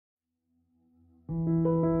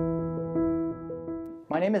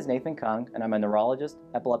My name is Nathan Kung, and I'm a neurologist,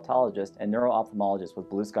 epileptologist, and neuro-ophthalmologist with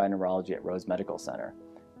Blue Sky Neurology at Rose Medical Center.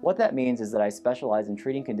 What that means is that I specialize in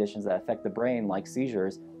treating conditions that affect the brain, like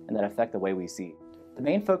seizures, and that affect the way we see. The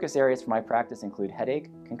main focus areas for my practice include headache,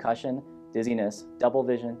 concussion, dizziness, double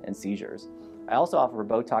vision, and seizures. I also offer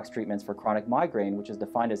Botox treatments for chronic migraine, which is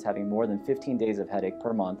defined as having more than 15 days of headache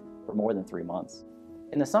per month for more than 3 months.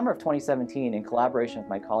 In the summer of 2017, in collaboration with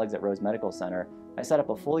my colleagues at Rose Medical Center, I set up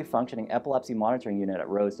a fully functioning epilepsy monitoring unit at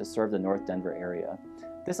Rose to serve the North Denver area.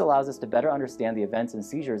 This allows us to better understand the events and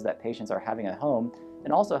seizures that patients are having at home,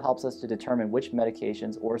 and also helps us to determine which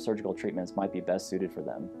medications or surgical treatments might be best suited for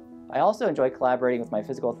them. I also enjoy collaborating with my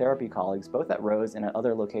physical therapy colleagues both at Rose and at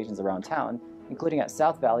other locations around town, including at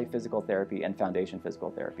South Valley Physical Therapy and Foundation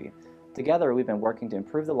Physical Therapy. Together, we've been working to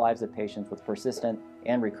improve the lives of patients with persistent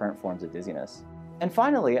and recurrent forms of dizziness. And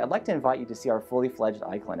finally, I'd like to invite you to see our fully fledged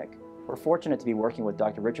eye clinic. We're fortunate to be working with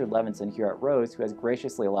Dr. Richard Levinson here at Rose, who has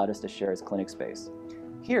graciously allowed us to share his clinic space.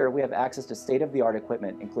 Here, we have access to state-of-the-art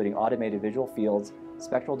equipment, including automated visual fields,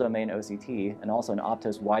 spectral domain OCT, and also an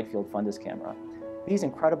Optos wide-field fundus camera. These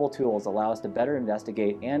incredible tools allow us to better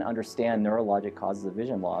investigate and understand neurologic causes of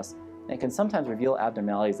vision loss, and can sometimes reveal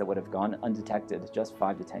abnormalities that would have gone undetected just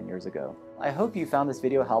 5 to 10 years ago. I hope you found this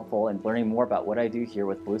video helpful in learning more about what I do here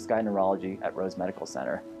with Blue Sky Neurology at Rose Medical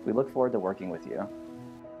Center. We look forward to working with you.